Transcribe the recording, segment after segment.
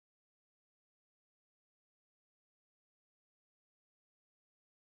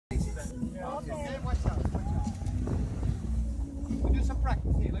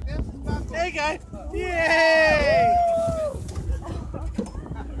practice it like this. There you go. Yay!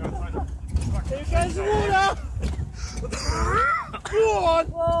 Here goes the water. Go on.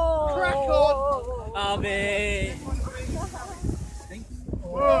 Whoa. Crack on. Abby.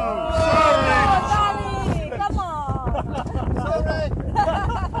 Whoa. Daddy, come on. Sorry.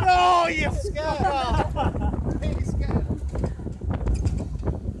 No, you're scared. Really scared.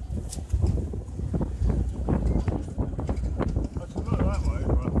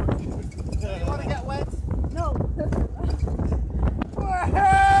 Do you want to get wet? No.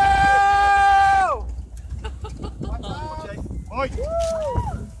 Whoa! Oi!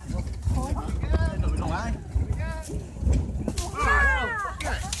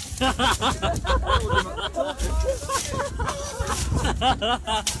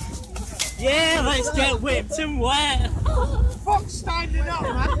 Yeah, let's get whipped and wet. Fuck standing up,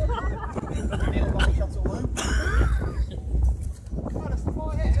 man.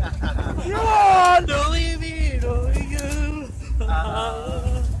 Come on! Don't leave me, don't leave you.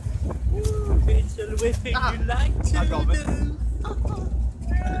 It's a whipping you like to do.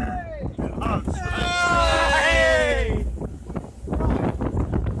 Hey!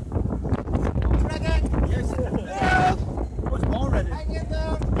 What's more ready?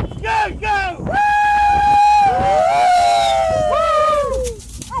 Go, go! Woo!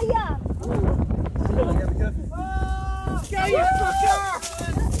 Hiya! Go, you fucker!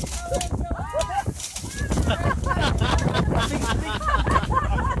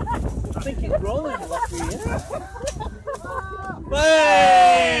 I think it's rolling the last 3 years.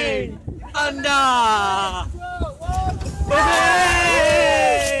 Hey! Under! Hey!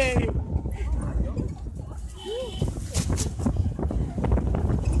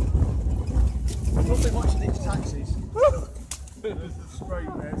 Nothing much in these taxis. There's a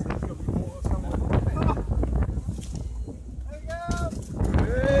straight there, so there's got to be water somewhere.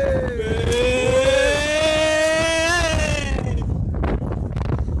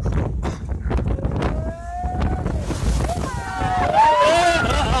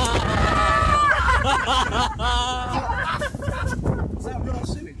 Is that real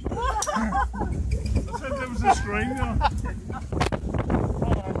sewage? I said there was a string.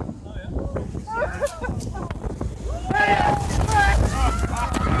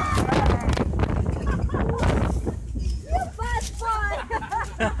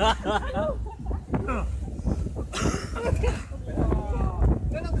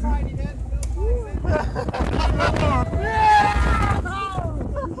 They're not crying again.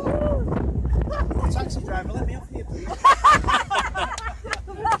 Taxi driver, let me off here, please.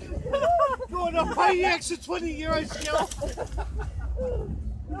 Go on, I'll pay you extra €20 to get off.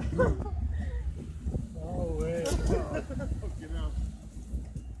 Oh, wait. Fucking hell.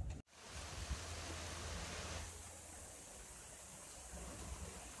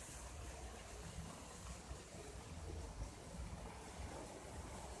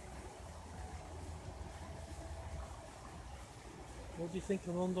 What do you think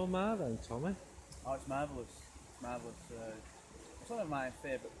of London Mar then, Tommy? Oh, it's marvellous. It's marvellous. It's one of my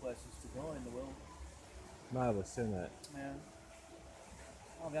favourite places to go in the world. Marvellous, isn't it? Yeah.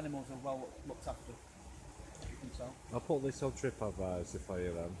 All the animals are well looked after. You can tell. I'll put this on TripAdvisor for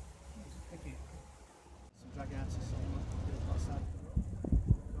you then. Thank you. Some drag artists on that side of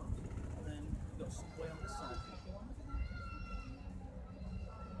the road. And then you've got Subway on this side.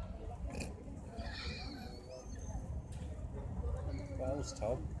 What else,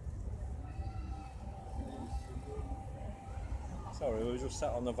 Tom? Sorry, we were just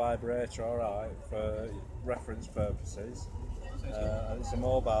sat on the vibrator, alright, for reference purposes. It's a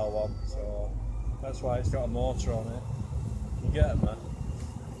mobile one, so that's why it's got a motor on it. You get them, man?